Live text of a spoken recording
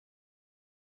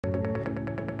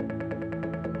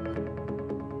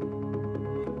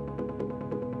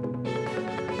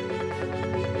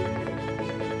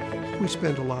we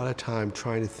spend a lot of time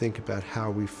trying to think about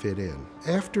how we fit in.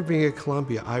 After being at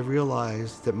Columbia, I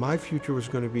realized that my future was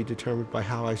going to be determined by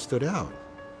how I stood out.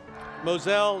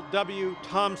 Mozelle W.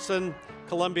 Thompson,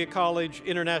 Columbia College,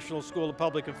 International School of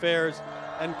Public Affairs,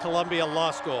 and Columbia Law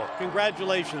School.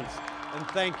 Congratulations and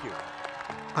thank you.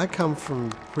 I come from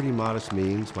pretty modest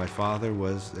means. My father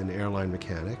was an airline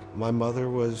mechanic. My mother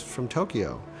was from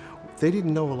Tokyo. They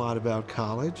didn't know a lot about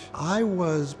college. I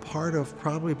was part of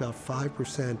probably about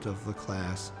 5% of the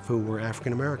class who were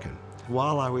African American.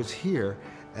 While I was here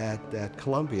at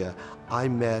Columbia, I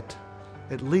met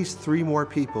at least 3 more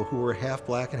people who were half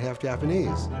black and half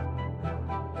Japanese.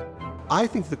 I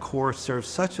think the Corps serves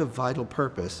such a vital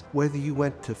purpose. Whether you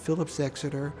went to Phillips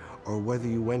Exeter or whether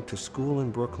you went to school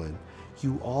in Brooklyn,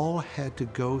 you all had to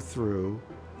go through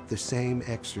the same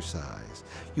exercise.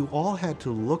 You all had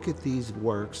to look at these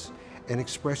works and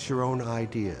express your own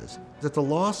ideas. At the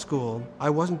law school, I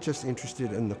wasn't just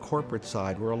interested in the corporate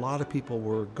side, where a lot of people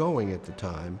were going at the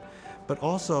time, but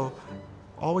also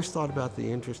always thought about the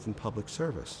interest in public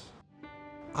service.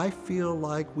 I feel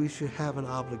like we should have an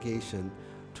obligation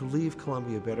to leave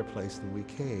Columbia a better place than we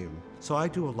came. So I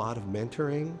do a lot of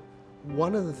mentoring.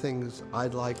 One of the things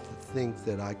I'd like to think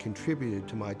that I contributed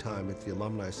to my time at the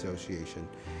Alumni Association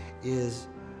is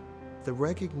the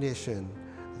recognition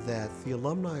that the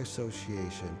Alumni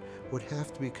Association would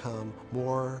have to become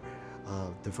more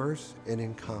diverse and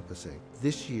encompassing.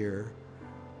 This year,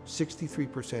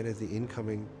 63% of the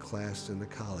incoming class in the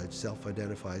college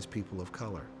self-identifies people of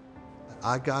color.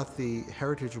 I got the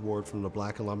Heritage Award from the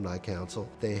Black Alumni Council.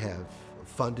 They have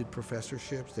funded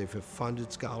professorships, they've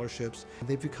funded scholarships.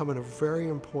 They've become a very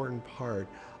important part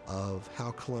of how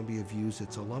Columbia views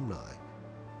its alumni.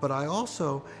 But I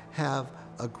also have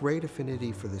a great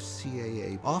affinity for the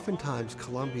CAA. Oftentimes,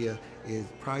 Columbia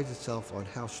prides itself on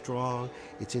how strong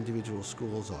its individual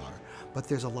schools are, but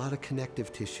there's a lot of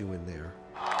connective tissue in there.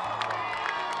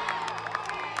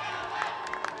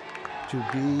 To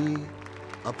be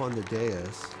up on the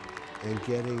dais and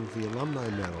getting the alumni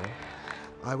medal,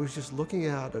 I was just looking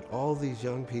out at all these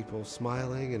young people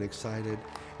smiling and excited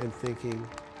and thinking,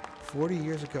 40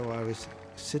 years ago I was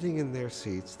sitting in their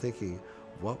seats thinking,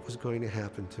 what was going to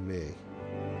happen to me?